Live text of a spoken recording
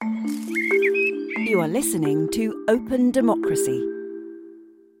You are listening to Open Democracy.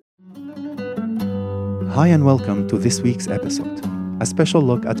 Hi and welcome to this week's episode, a special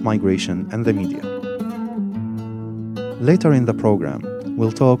look at migration and the media. Later in the program,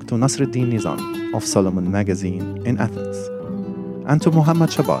 we'll talk to Nasruddin Nizami of Solomon Magazine in Athens, and to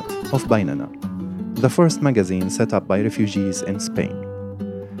Muhammad Shabat of Baynana, the first magazine set up by refugees in Spain.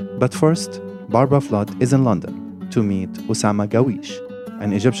 But first, Barbara Flood is in London to meet Oussama Gawish,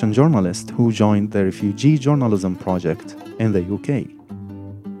 an Egyptian journalist who joined the Refugee Journalism Project in the UK.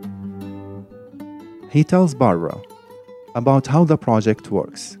 He tells Barbara about how the project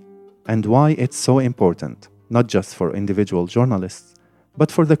works and why it's so important, not just for individual journalists,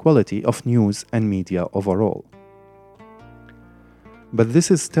 but for the quality of news and media overall. But this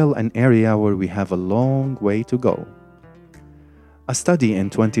is still an area where we have a long way to go. A study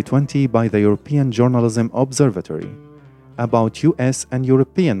in 2020 by the European Journalism Observatory about US and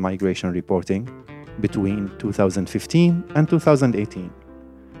European migration reporting between 2015 and 2018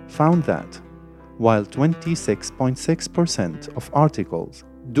 found that while 26.6% of articles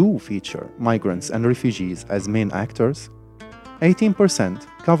do feature migrants and refugees as main actors, 18%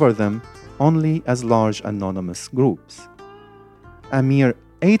 cover them only as large anonymous groups. A mere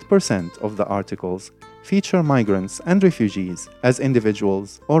 8% of the articles feature migrants and refugees as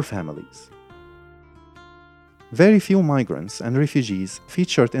individuals or families. Very few migrants and refugees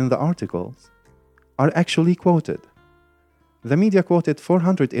featured in the articles are actually quoted. The media quoted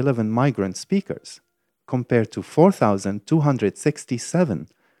 411 migrant speakers compared to 4,267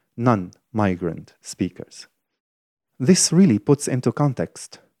 non-migrant speakers. This really puts into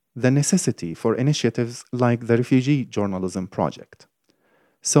context the necessity for initiatives like the Refugee Journalism Project.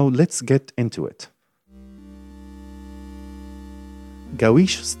 So let's get into it.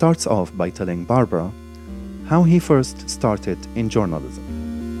 Gawish starts off by telling Barbara how he first started in journalism.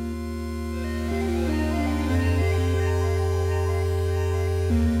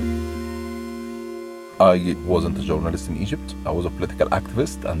 I wasn't a journalist in Egypt. I was a political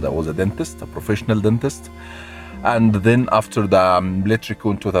activist and I was a dentist, a professional dentist. And then after the military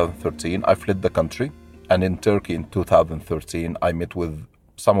coup in 2013, I fled the country. And in Turkey in 2013, I met with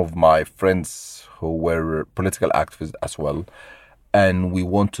some of my friends who were political activists as well. And we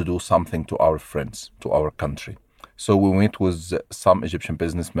want to do something to our friends, to our country. So we met with some Egyptian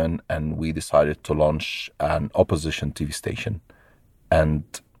businessmen and we decided to launch an opposition TV station. And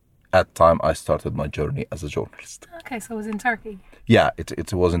at the time, I started my journey as a journalist. Okay, so it was in Turkey? Yeah,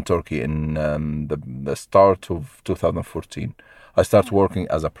 it was in Turkey in the start of 2014. I started working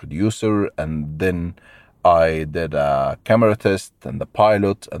as a producer and then I did a camera test and the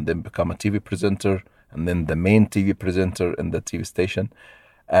pilot and then become a TV presenter and then the main TV presenter in the TV station.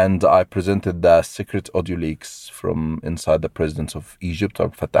 And I presented the secret audio leaks from inside the president of Egypt,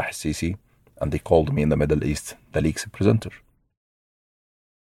 Abdel Fattah al-Sisi, and they called me in the Middle East the leaks presenter.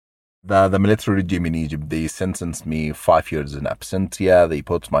 The military regime in Egypt, they sentenced me 5 years in absentia. They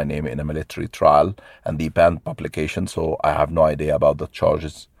put my name in a military trial and they banned publication. So I have no idea about the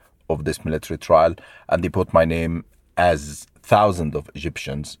charges of this military trial. And they put my name as thousands of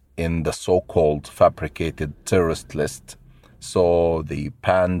Egyptians in the so-called fabricated terrorist list. So they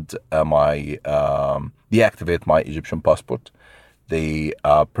banned deactivate my Egyptian passport. They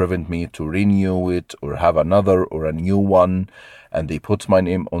prevent me to renew it or have another or a new one. And they put my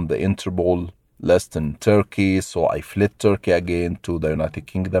name on the Interpol list in Turkey. So I fled Turkey again to the United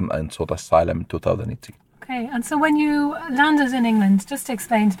Kingdom and sought asylum in 2018. Okay, and so when you landed in England, just to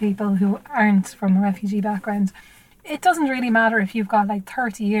explain to people who aren't from a refugee background, it doesn't really matter if you've got like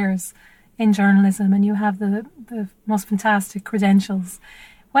 30 years in journalism and you have the most fantastic credentials.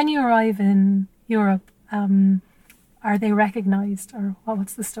 When you arrive in Europe, are they recognised or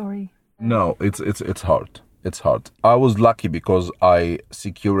what's the story? No, it's hard. It's hard. I was lucky because I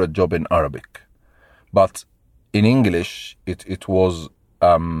secured a job in Arabic. But in English, it was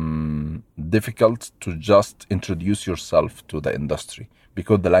difficult to just introduce yourself to the industry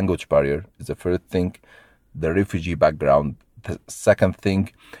because the language barrier is the first thing, the refugee background, the second thing,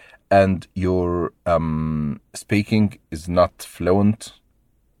 and your speaking is not fluent.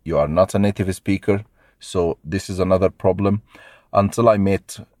 You are not a native speaker. So this is another problem. Until I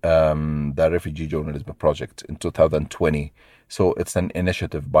met the Refugee Journalism Project in 2020. So it's an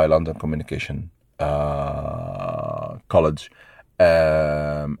initiative by London Communication College.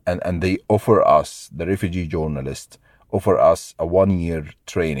 And they offer us, the refugee journalists, offer us a 1-year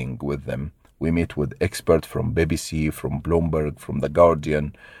training with them. We meet with experts from BBC, from Bloomberg, from The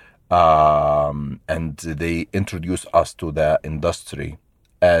Guardian, and they introduce us to the industry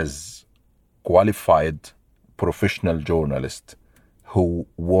as qualified professional journalists who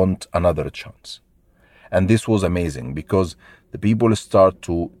want another chance. And this was amazing because the people start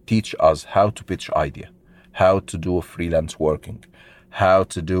to teach us how to pitch idea, how to do freelance working, how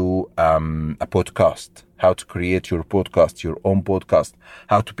to do a podcast, how to create your podcast, your own podcast,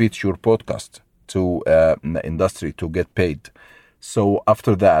 how to pitch your podcast to the industry to get paid. So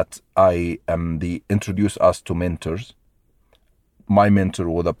after that, they introduced us to mentors. My mentor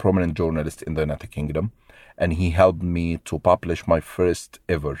was a prominent journalist in the United Kingdom, and he helped me to publish my first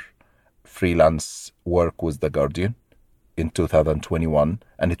ever freelance work with The Guardian in 2021.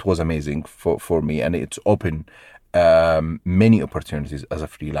 And it was amazing for me, and it's opened many opportunities as a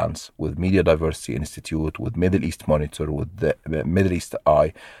freelance with Media Diversity Institute, with Middle East Monitor, with the Middle East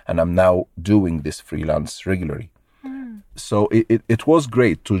Eye, and I'm now doing this freelance regularly. So it was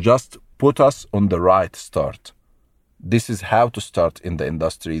great to just put us on the right start. This is how to start in the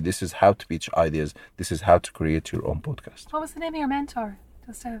industry. This is how to pitch ideas. This is how to create your own podcast. What was the name of your mentor?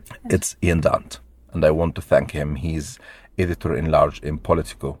 It's Ian Dant, and I want to thank him. He's editor-in-large in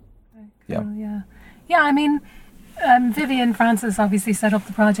Politico. Yeah. I mean, Vivienne Francis obviously set up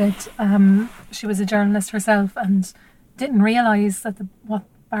the project. She was a journalist herself and didn't realise that what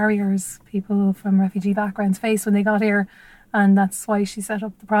barriers people from refugee backgrounds face when they got here, and that's why she set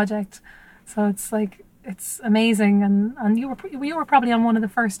up the project. So it's amazing, and you were probably on one of the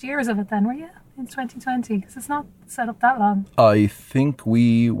first years of it then, were you, in 2020? Because it's not set up that long. I think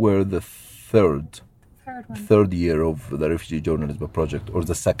we were the third year of the Refugee Journalism Project, or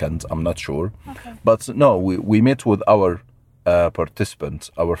the second, I'm not sure. Okay. But no, we met with our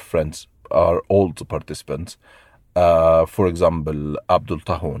participants, our friends, our old participants. For example, Abdul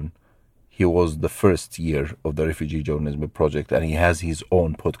Tahoun, he was the first year of the Refugee Journalism Project, and he has his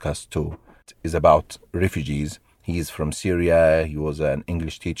own podcast too. It is about refugees. He is from Syria. He was an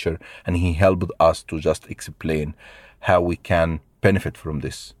English teacher, and he helped us to just explain how we can benefit from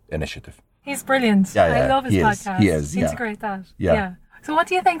this initiative. He's brilliant. I love his podcast. He is. Integrate that. Yeah. So what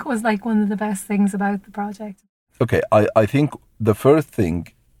do you think was one of the best things about the project? Okay, I think the first thing,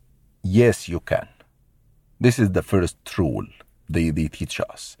 yes, you can. This is the first rule they teach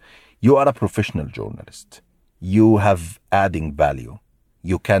us. You are a professional journalist. You have adding value.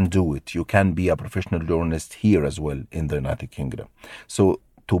 You can do it. You can be a professional journalist here as well in the United Kingdom. So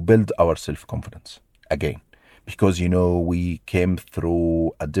to build our self-confidence again, because, we came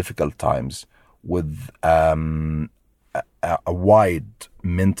through difficult times with a wide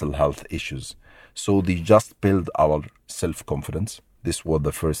mental health issues. So they just build our self-confidence. This was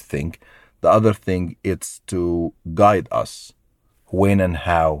the first thing. The other thing is to guide us when and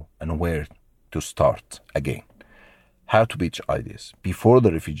how and where to start again. How to pitch ideas. Before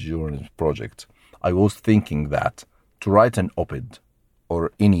the Refugee Journalism Project, I was thinking that to write an op-ed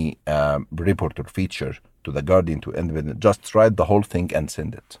or any report or feature to The Guardian, to Independent, just write the whole thing and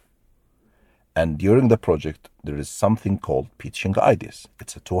send it. And during the project, there is something called pitching ideas.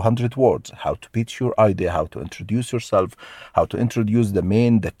 It's 200 words, how to pitch your idea, how to introduce yourself, how to introduce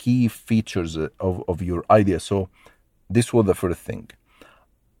the key features of your idea. So this was the first thing.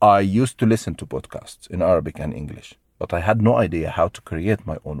 I used to listen to podcasts in Arabic and English, but I had no idea how to create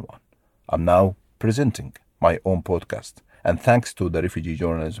my own one. I'm now presenting my own podcast. And thanks to the Refugee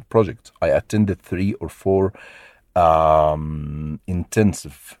Journalism Project, I attended 3 or 4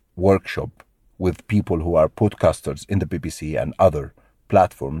 intensive workshops with people who are podcasters in the BBC and other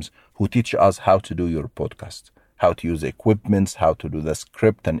platforms who teach us how to do your podcast, how to use equipment, how to do the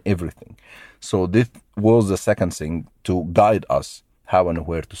script and everything. So this was the second thing to guide us how and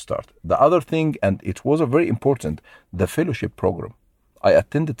where to start. The other thing, and it was a very important, the fellowship program. I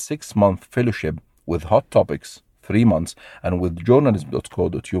attended 6-month fellowship with Hot Topics, 3 months, and with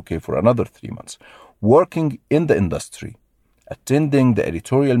journalism.co.uk for another 3 months. Working in the industry, attending the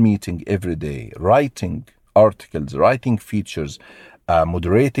editorial meeting every day, writing articles, writing features,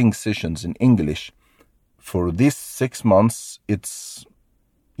 moderating sessions in English. For these 6 months, it's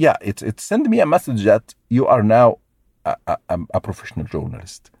sent me a message that you are now a professional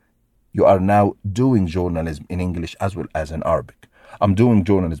journalist. You are now doing journalism in English as well as in Arabic. I'm doing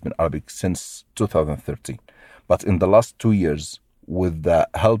journalism in Arabic since 2013. But in the last 2 years, with the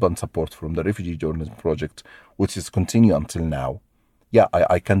help and support from the Refugee Journalism Project, which is continuing until now,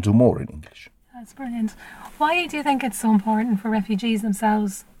 I can do more in English. That's brilliant. Why do you think it's so important for refugees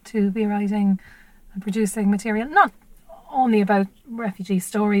themselves to be writing and producing material, not only about refugee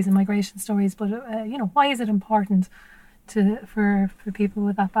stories and migration stories, but why is it important for people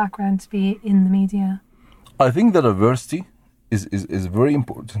with that background to be in the media? I think that diversity is very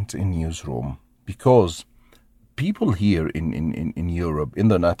important in newsroom, because people here in Europe, in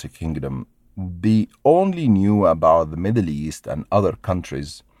the United Kingdom, they only knew about the Middle East and other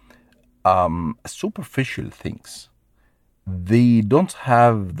countries superficial things. They don't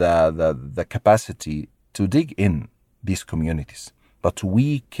have the capacity to dig in these communities. But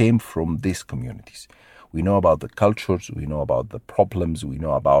we came from these communities. We know about the cultures, we know about the problems, we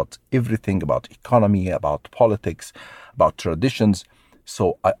know about everything, about economy, about politics, about traditions.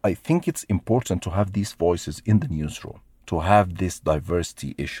 So I think it's important to have these voices in the newsroom, to have this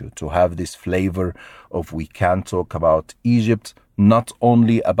diversity issue, to have this flavor of we can talk about Egypt, not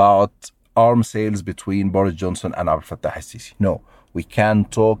only about arms sales between Boris Johnson and Abdel Fattah al-Sisi. No, we can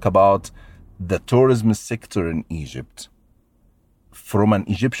talk about the tourism sector in Egypt from an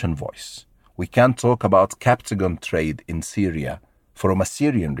Egyptian voice. We can talk about Captagon trade in Syria from a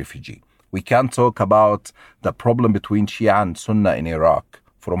Syrian refugee. We can talk about the problem between Shia and Sunni in Iraq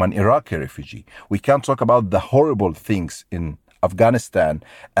from an Iraqi refugee. We can talk about the horrible things in Afghanistan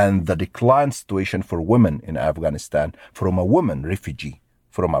and the decline situation for women in Afghanistan from a woman refugee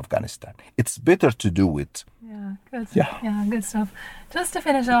from Afghanistan. It's better to do it. Yeah, good. Yeah, good stuff. Just to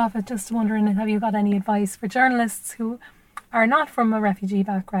finish off, I'm just wondering, have you got any advice for journalists who are not from a refugee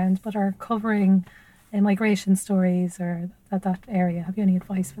background but are covering migration stories or that area? Have you any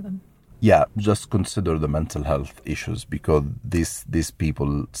advice for them? Yeah, just consider the mental health issues, because these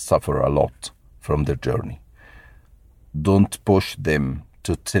people suffer a lot from their journey. Don't push them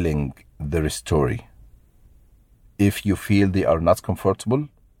to telling their story. If you feel they are not comfortable,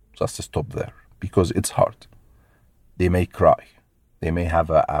 just stop there, because it's hard. They may cry. They may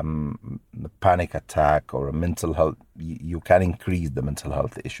have a panic attack or a mental health. You can increase the mental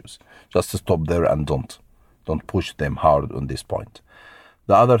health issues. Just stop there and don't push them hard on this point.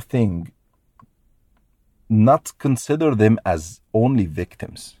 The other thing, not consider them as only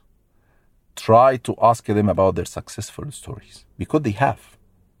victims. Try to ask them about their successful stories, because they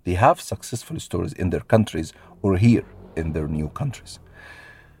have successful stories in their countries or here in their new countries.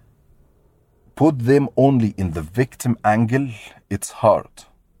 Put them only in the victim angle, it's hard,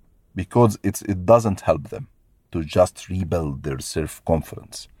 because it doesn't help them to just rebuild their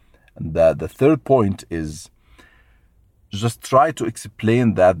self-confidence. And the third point is just try to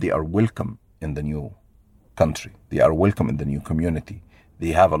explain that they are welcome in the new country. They are welcome in the new community.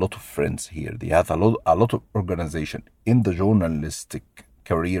 They have a lot of friends here. They have a lot of organization in the journalistic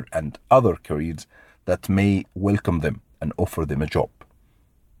career and other careers that may welcome them and offer them a job.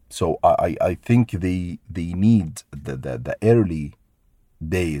 So I think they need the early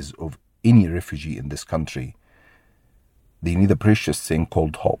days of any refugee in this country. They need a precious thing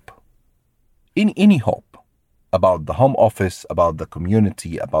called hope. Any hope about the home office, about the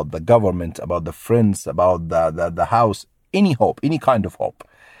community, about the government, about the friends, about the house, any hope, any kind of hope.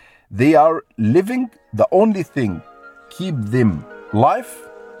 They are living, the only thing keep them alive,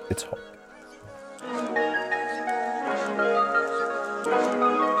 it's hope.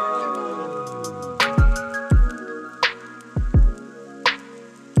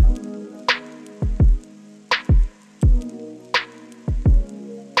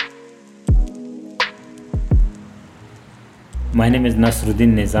 My name is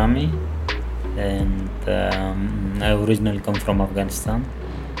Nasruddin Nizami, and I originally come from Afghanistan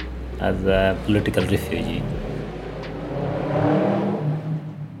as a political refugee.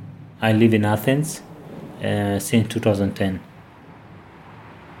 I live in Athens since 2010.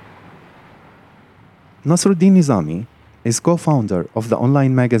 Nasruddin Nizami is co-founder of the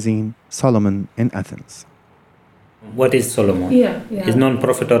online magazine Solomon in Athens. What is Solomon? It's a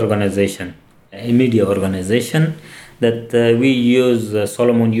non-profit organization, a media organization that we use.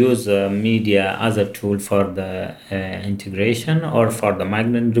 Solomon use media as a tool for the integration or for the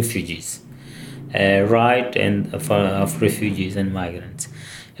migrant refugees, and of refugees and migrants.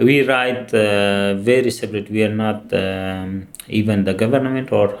 We write very separate. We are not even the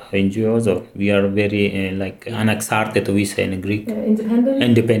government or NGOs, or we are very anaxartet, we say in Greek.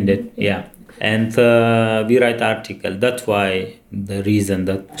 Independent, yeah. And we write article. That's why the reason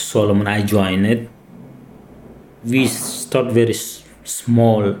that Solomon, I joined it. We start very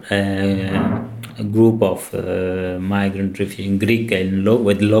small group of migrant refugees, Greek and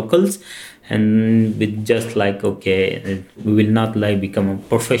with locals, and with just we will not become a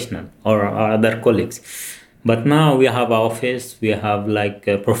professional or other colleagues. But now we have our office, we have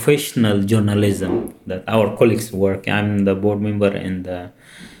a professional journalism that our colleagues work. I'm the board member and the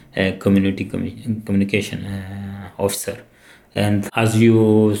community communication officer. And as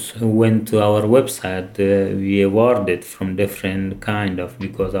you went to our website, we awarded from different kind of,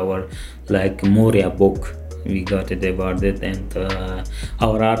 because our Moria book, we got it awarded, and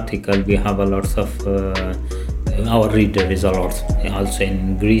our article, we have a lot of, our reader is a lot, also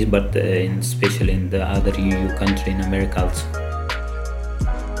in Greece, but especially in the other EU country in America also.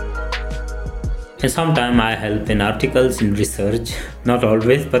 And sometimes I help in articles, in research, not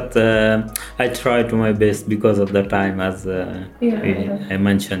always, but I try to my best because of the time, as I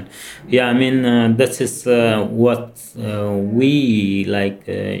mentioned. Yeah, I mean, this is what we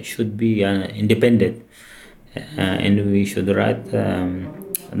should be independent, and we should write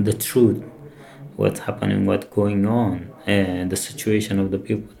the truth, what's happening, what's going on, the situation of the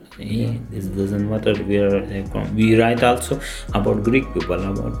people. This doesn't matter where they're from. We write also about Greek people,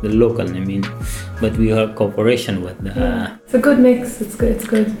 about the local, but we have cooperation with the... It's a good mix. It's good.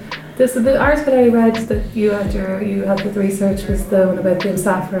 The article I read that you had with research was the one about the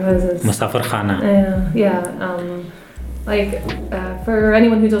Musafir houses. Musafir Khana. For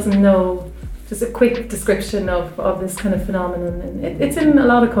anyone who doesn't know, just a quick description of this kind of phenomenon. And it's in a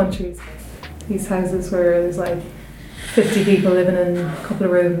lot of countries. These houses where there's 50 people living in a couple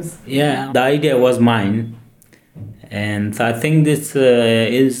of rooms. Yeah, the idea was mine, and I think this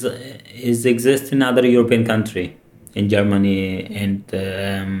is exists in other European country, in Germany and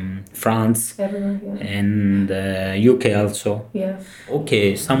France, everywhere, and UK also. Yeah.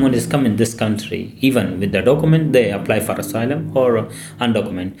 Okay, someone is coming this country, even with the document, they apply for asylum or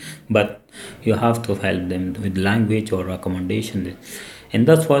undocumented, but you have to help them with language or accommodation. And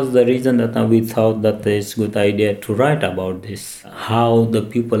that was the reason that we thought that it's a good idea to write about this, how the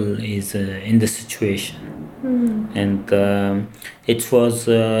people is in the situation. And it was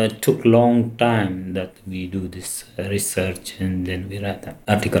took long time that we do this research, and then we write an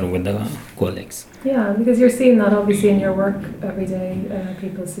article with the colleagues. Yeah, because you're seeing that obviously in your work every day,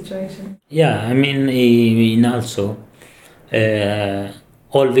 people's situation. Yeah, I mean also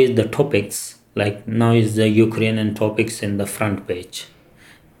always the topics, like now is the Ukrainian topics in the front page.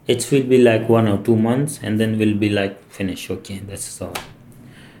 It will be 1 or 2 months, and then will be finish. Okay, that's all.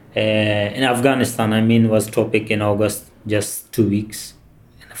 In Afghanistan, was topic in August, just 2 weeks,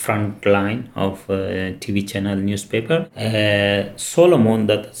 in the front line of TV channel newspaper. Solomon,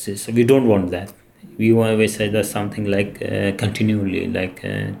 we don't want that. We say that something continually,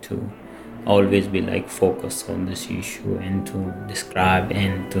 to always be focus on this issue and to describe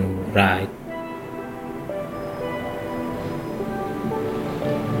and to write.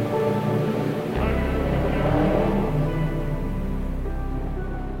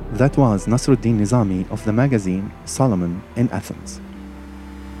 That was Nasruddin Nizami of the magazine Solomon in Athens.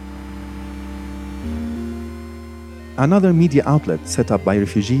 Another media outlet set up by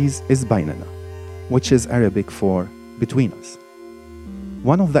refugees is Baynana, which is Arabic for between us.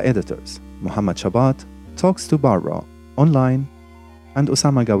 One of the editors, Muhammad Shabat, talks to Barbara online, and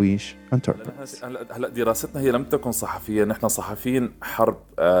Osama Gawish interprets. هلا دراستنا هي لم تكن صحفية، نحن صحفيين حرب.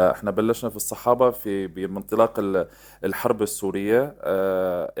 احنا بلشنا في الصحابة بمنطلق الحرب السورية.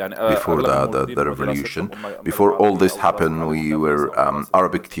 Before the revolution, before all this happened, we were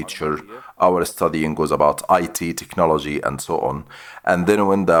Arabic teacher. Our studying was about IT, technology, and so on. And then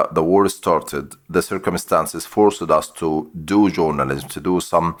when the war started, the circumstances forced us to do journalism, to do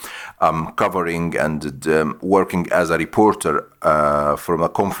some covering and working as a reporter from a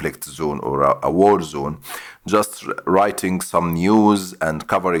conflict zone or a war zone, just writing some news and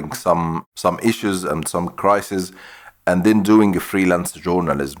covering some issues and some crises, and then doing freelance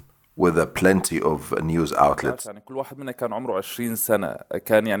journalism with plenty of news outlets. يعني كل واحد منا كان عمره 20 سنة،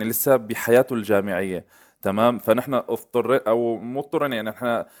 كان يعني لسه بحياته الجامعية، تمام. فنحن مضطرين يعني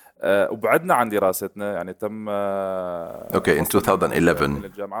نحن وبعدنا عن دراستنا، يعني تم. Okay, in 2011,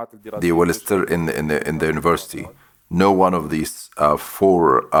 they were still in the university. No one of these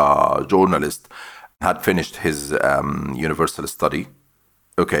 4 journalists had finished his universal study.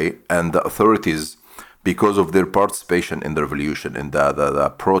 Okay, and the authorities, because of their participation in the revolution, in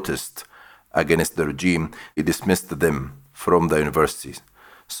the protest against the regime, it dismissed them from the universities.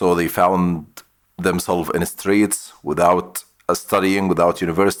 So they found themselves in the streets without studying, without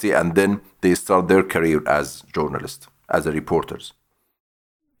university, and then they start their career as journalists, as reporters.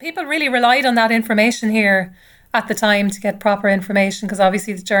 People really relied on that information here at the time to get proper information, because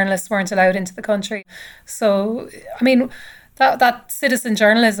obviously the journalists weren't allowed into the country. So, I mean, that citizen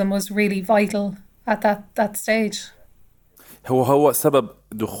journalism was really vital at that stage. هو سبب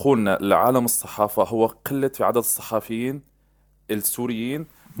دخولنا لعالم الصحافة هو قلة في عدد الصحفيين السوريين.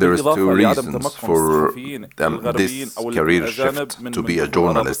 There is 2 reasons for this career shift to be a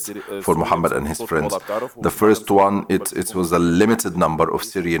journalist for Muhammad and his friends. The first one, it was a limited number of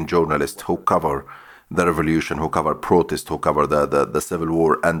Syrian journalists who cover the revolution, who cover protest, who cover the civil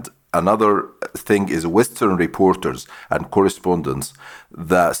war. And another thing is Western reporters and correspondents.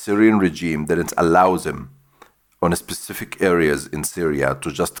 The Syrian regime didn't allow them on specific areas in Syria to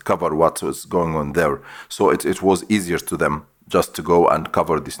just cover what was going on there. So it was easier to them just to go and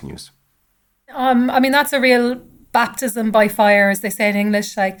cover this news. I mean, that's a real baptism by fire, as they say in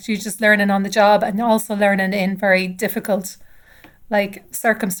English. Like, you're just learning on the job and also learning in very difficult, like,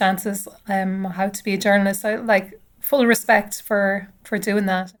 circumstances, how to be a journalist. So, like, full respect for doing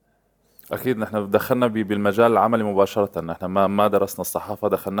that. أكيد نحن دخلنا بالمجال العملي مباشرة. نحن ما درسنا الصحافة،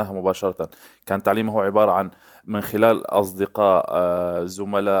 دخلناها مباشرة. كان تعليمه هو عبارة عن من خلال أصدقاء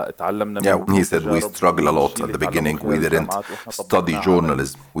زملاء تعلمنا. Yeah, he said we struggle a lot at the beginning. We didn't study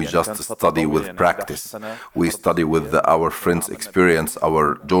journalism. We just study with practice. We study with our friends' experience,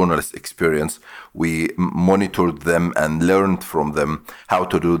 our journalist experience. We monitored them and learned from them how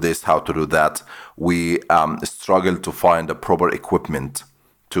to do this, how to do that. We struggled to find a proper equipment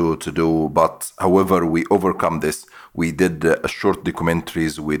to do, but however we overcome this. We did short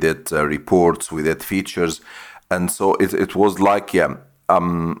documentaries, we did reports, we did features, and so it was like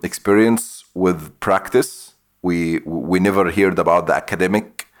experience with practice. We never heard about the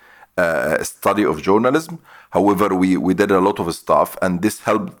academic study of journalism. However, we did a lot of stuff, and this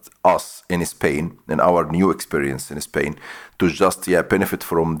helped us in Spain, in our new experience in Spain, to just benefit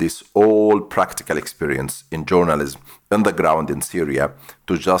from this all practical experience in journalism on the ground in Syria,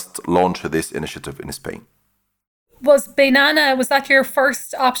 to just launch this initiative in Spain. Was Bainana, was that your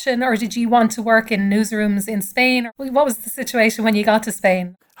first option, or did you want to work in newsrooms in Spain? What was the situation when you got to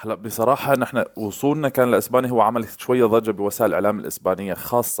Spain? هلا بصراحة نحن وصولنا كان لإسبانيا هو عمل شوية ضجة بوسائل الإعلام الإسبانية،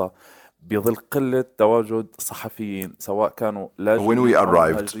 خاصة بظل قلة تواجد صحفيين سواء كانوا لاجئين. When we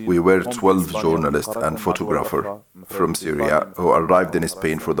arrived, we were 12 journalists and photographers from Syria who arrived in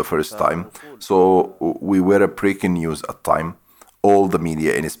Spain for the first time. So we were a breaking news at time. All the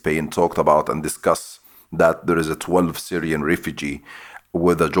media in Spain talked about and discussed that there is a 12 Syrian refugee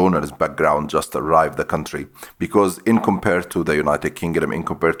with a journalist background just arrived the country, because in compared to the United Kingdom, in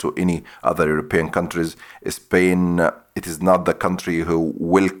compared to any other European countries, Spain, it is not the country who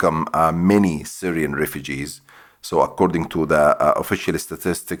welcome many Syrian refugees. So according to the official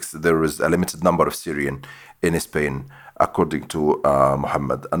statistics, there is a limited number of Syrian in Spain, according to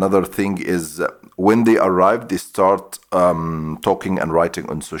Muhammad. Another thing is when they arrive, they start talking and writing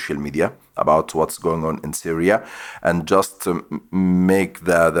on social media about what's going on in Syria, and just make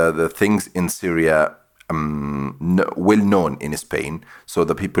the things in Syria well known in Spain, so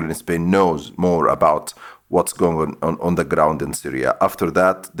the people in Spain knows more about what's going on the ground in Syria. After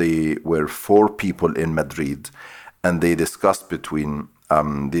that, they were 4 people in Madrid, and they discussed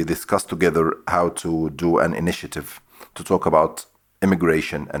together how to do an initiative to talk about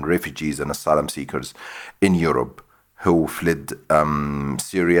immigration and refugees and asylum seekers in Europe who fled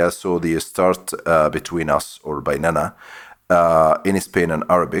Syria. So they start between us, or Bainana, in Spain and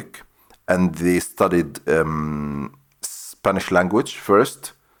Arabic, and they studied Spanish language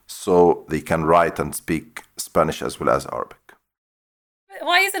first, so they can write and speak Spanish as well as Arabic.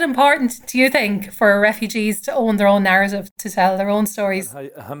 Why is it important, do you think, for refugees to own their own narrative, to tell their own stories?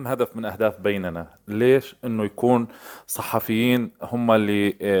 هاي أهم هدف من أهداف بيننا. ليش؟ إنه يكون صحفيين هم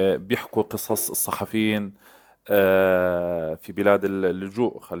اللي بيحكوا قصص الصحفيين في بلاد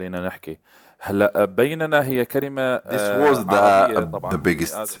اللجوء. خلينا نحكي هلا بيننا هي كلمة. This was the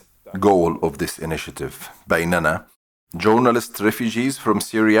biggest goal of this initiative. بيننا, journalist refugees from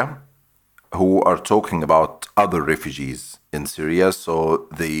Syria who are talking about other refugees in Syria, so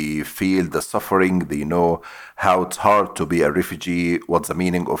they feel the suffering, they know how it's hard to be a refugee, what's the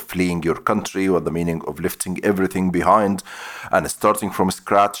meaning of fleeing your country, what the meaning of lifting everything behind and starting from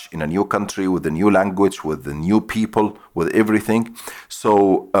scratch in a new country with a new language, with the new people, with everything.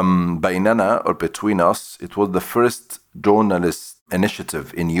 So Bainana, or Between Us, it was the first journalist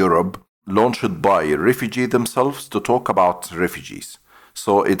initiative in Europe launched by refugees themselves to talk about refugees.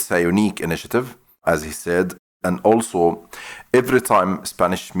 So it's a unique initiative, as he said. And also, every time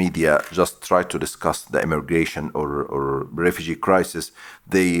Spanish media just try to discuss the immigration or refugee crisis,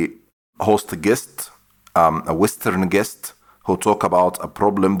 they host a guest, a Western guest, who talk about a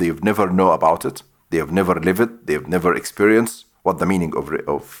problem they've never know about it, they have never lived it, they've never experienced what the meaning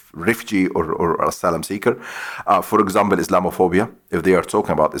of refugee or asylum seeker. For example, Islamophobia. If they are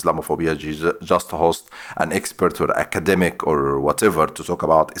talking about Islamophobia, just host an expert or academic or whatever to talk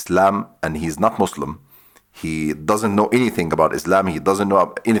about Islam, and he's not Muslim. He doesn't know anything about Islam. He doesn't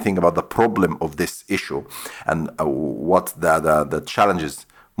know anything about the problem of this issue and what the challenges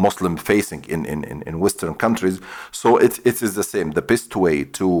Muslim facing in Western countries. So it is the same. The best way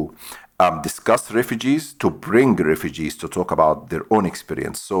to discuss refugees, to bring refugees to talk about their own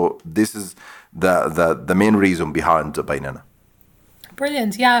experience. So this is the main reason behind Bainana.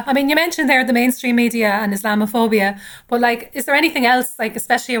 Brilliant. Yeah. I mean, you mentioned there the mainstream media and Islamophobia, but like, is there anything else, like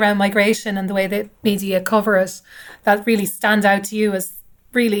especially around migration and the way that media cover it, that really stands out to you as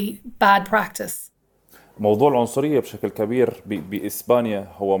really bad practice. موضوع العنصرية بشكل كبير بإسبانيا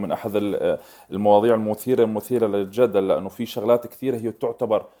هو من أحد المواضيع المثيرة للجدل لأنه في شغلات كثيرة هي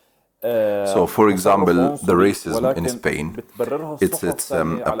تعتبر So, for example, the racism in Spain, it's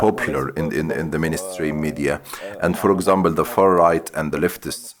popular in the mainstream media. And for example, the far right and the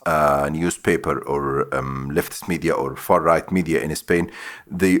leftist newspaper or leftist media or far right media in Spain,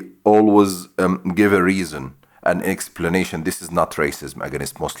 they always give a reason, an explanation. This is not racism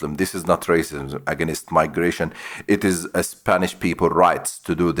against Muslim. This is not racism against migration. It is a Spanish people rights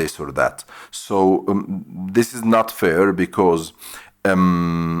to do this or that. So this is not fair because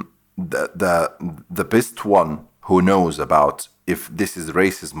the best one who knows about if this is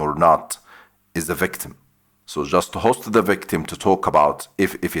racism or not is the victim. So just host the victim to talk about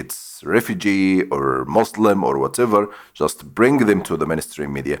if it's refugee or Muslim or whatever, just bring them to the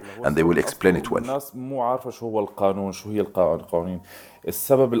mainstream media and they will explain it well. الناس مو عارفة شو هو القانون، شو هي القوانين.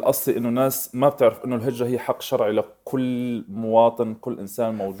 السبب الأصلي إنه الناس ما بتعرف إنه الهجرة هي حق شرعي لكل مواطن، كل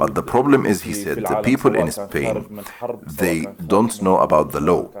إنسان موجود. But the problem is, he said, the people in Spain, they don't know about the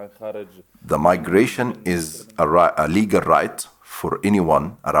law. The migration is a legal right for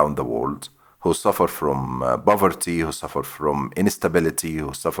anyone around the world who suffer from poverty, who suffer from instability,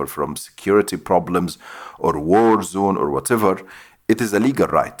 who suffer from security problems or war zone or whatever. It is a legal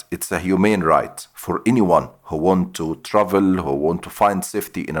right. It's a humane right for anyone who want to travel, who want to find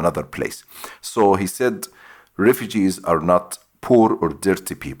safety in another place. So he said, refugees are not poor or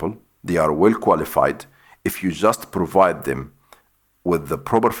dirty people. They are well qualified. If you just provide them with the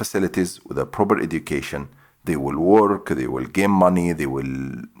proper facilities, with a proper education, they will work, they will gain money, they will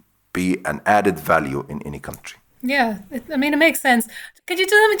be an added value in any country. Yeah, it makes sense. Could you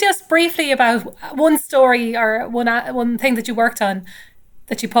tell me just briefly about one story or one thing that you worked on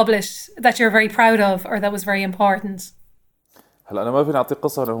that you published that you're very proud of or that was very important? هلا أنا ما فيني أعطيك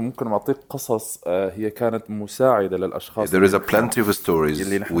قصة، أنا ممكن أعطيك قصص هي كانت مساعدة للأشخاص. There is a plenty of stories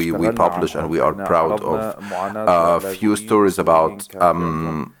we publish and we are proud of. A few stories about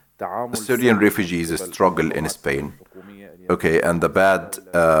Syrian refugees struggle in Spain. Okay, and the bad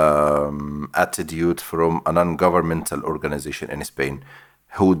attitude from a non-governmental organization in Spain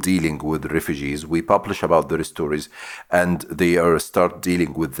who dealing with refugees. We publish about their stories and they are start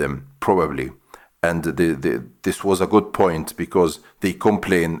dealing with them probably. And this was a good point because they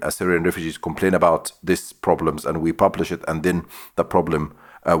complain, Syrian refugees complain about these problems and we publish it and then the problem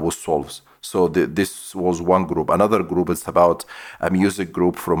was solved. So this was one group. Another group is about a music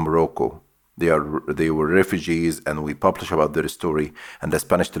group from Morocco. They were refugees and we publish about their story and the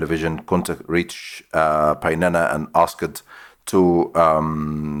Spanish television reached Painana and asked to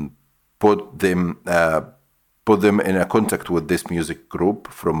put them in a contact with this music group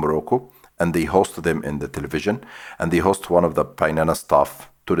from Morocco and they host them in the television and they host one of the Painana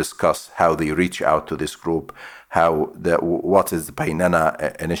staff to discuss how they reach out to this group, what is the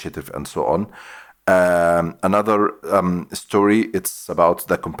Painana initiative and so on. Another story, it's about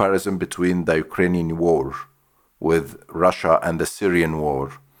the comparison between the Ukrainian war with Russia and the Syrian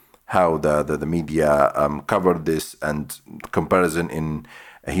war, how the media covered this and comparison in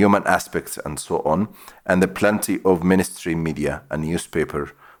human aspects and so on. And the plenty of mainstream media and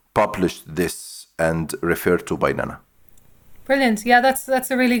newspaper published this and referred to Painana. Brilliant. Yeah,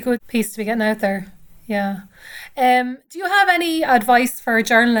 that's a really good piece to be getting out there. Yeah. Do you have any advice for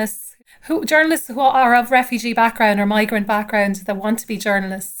journalists who are of refugee background or migrant background that want to be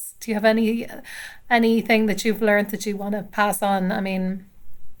journalists? Do you have anything that you've learned that you want to pass on? I mean,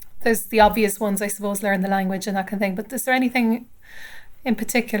 there's the obvious ones, I suppose, learn the language and that kind of thing, but is there anything in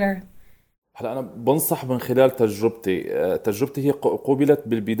particular? هلا أنا بنصح من خلال تجربتي هي قوبلت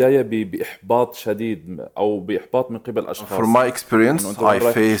بالبداية بإحباط شديد أو بإحباط من قبل أشخاص. From my experience, I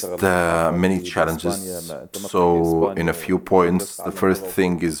faced many challenges. So in a few points, the first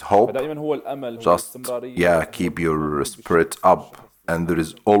thing is hope. Just keep your spirit up, and there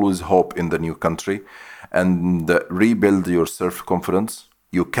is always hope in the new country, and rebuild your self-confidence.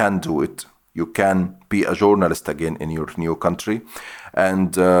 You can do it. You can be a journalist again in your new country.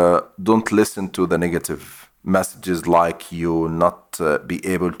 And don't listen to the negative messages like you not be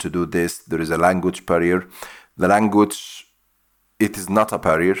able to do this. There is a language barrier. The language, it is not a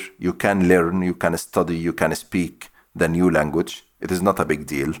barrier. You can learn, you can study, you can speak the new language. It is not a big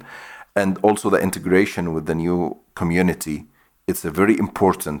deal. And also the integration with the new community. It's very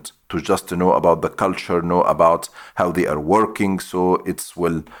important to just know about the culture, know about how they are working. So it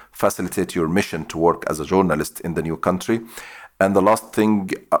will facilitate your mission to work as a journalist in the new country. And the last thing,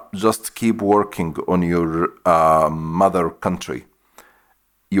 just keep working on your mother country.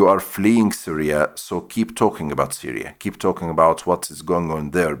 you are fleeing Syria, so keep talking about Syria. Keep talking about what is going on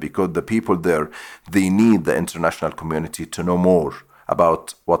there, because the people there, they need the international community to know more about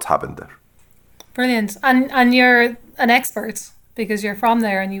what happened there. Brilliant. And you're an expert because you're from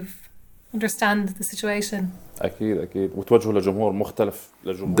there and you understand the situation. أكيد وتوجهوا لجمهور مختلف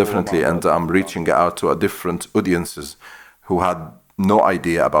Definitely, and I'm reaching out to different audiences who had no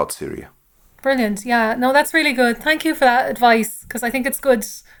idea about Syria. Brilliant. Yeah. No, that's really good. Thank you for that advice, because I think it's good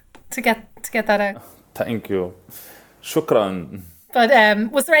to get that out. Thank you. شكرا. But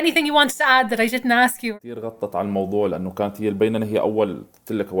was there anything you wanted to add that I didn't ask you? كثير غطت على الموضوع لأنه كانت هي البيننة هي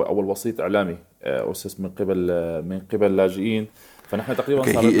قلت لك هو أول وسيط إعلامي أسس من قبل لاجئين. فنحن تقريبا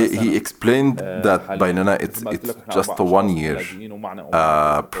he explained that Baynana it's just a 1 year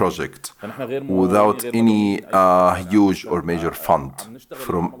project without any huge or major fund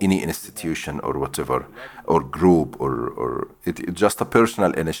from any institution or whatever or group or it's just a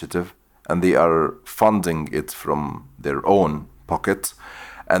personal initiative, and they are funding it from their own pocket,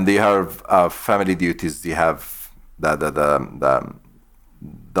 and they have family duties, they have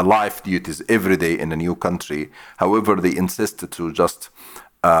the life duties every day in a new country. However, they insisted to just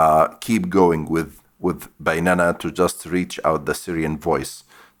keep going with Baynana to just reach out the Syrian voice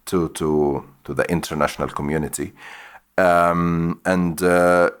to the international community.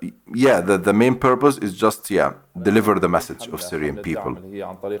 The main purpose is just deliver the message of Syrian people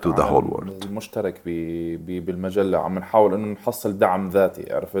to the whole world. المشترك بالمجلة عم نحاول إنه نحصل دعم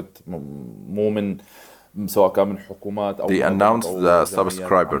ذاتي، عرفت، مو من سواء كان من حكومات أو They announced the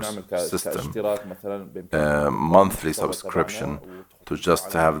subscribers system, monthly subscription, to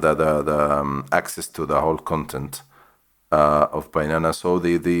just have the access to the whole content of Baynana. So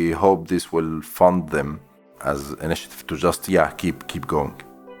they hope this will fund them as initiative to just keep going.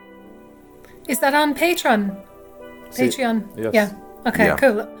 Is that on Patreon? Patreon? Yes. Yeah. Okay,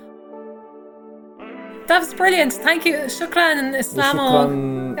 cool. That was brilliant. Thank you. Shukran Islamo.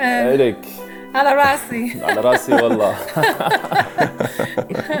 شكرا لك. على راسي. على راسي والله.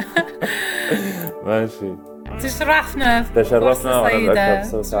 ماشي. تشرفنا سعيدة.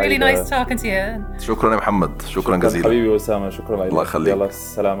 It's really nice talking to you. شكرا يا محمد. شكرا جزيلا. حبيبي أسامة. شكرا لك. الله يخليك. يلا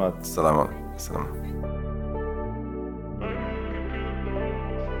السلامات. السلام.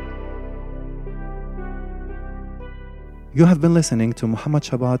 You have been listening to Muhammad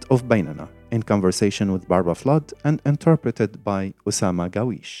Shabat of Baynana in conversation with Barbara Flood and interpreted by Osama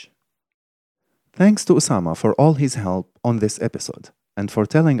Gawish. Thanks to Osama for all his help on this episode and for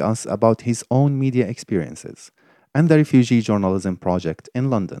telling us about his own media experiences and the Refugee Journalism Project in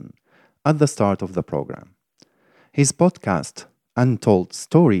London at the start of the program. His podcast, Untold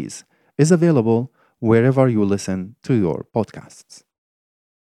Stories, is available wherever you listen to your podcasts.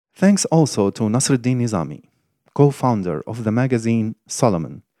 Thanks also to Nasruddin Nizami, co-founder of the magazine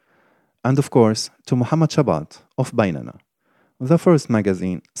Solomon, and of course to Muhammad Shabat of Baynana, the first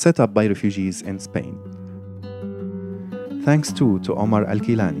magazine set up by refugees in Spain. Thanks too to Omar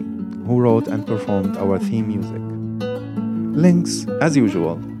Al-Kilani, who wrote and performed our theme music. Links, as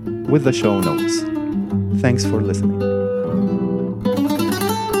usual, with the show notes. Thanks for listening.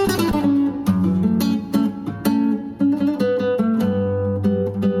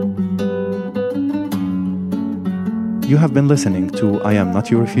 You have been listening to I Am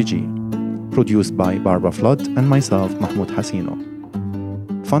Not Your Refugee, produced by Barbara Flood and myself, Mahmoud Hasino,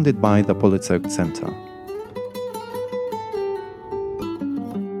 funded by the Pulitzer Center.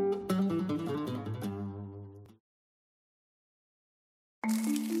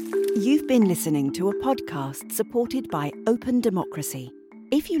 You've been listening to a podcast supported by Open Democracy.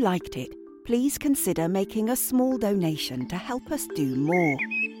 If you liked it, please consider making a small donation to help us do more.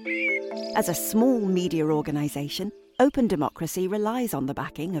 As a small media organisation, Open Democracy relies on the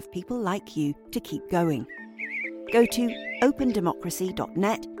backing of people like you to keep going. Go to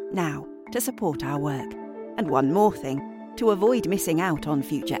opendemocracy.net now to support our work. And one more thing, to avoid missing out on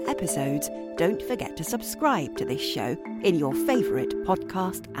future episodes, don't forget to subscribe to this show in your favourite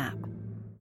podcast app.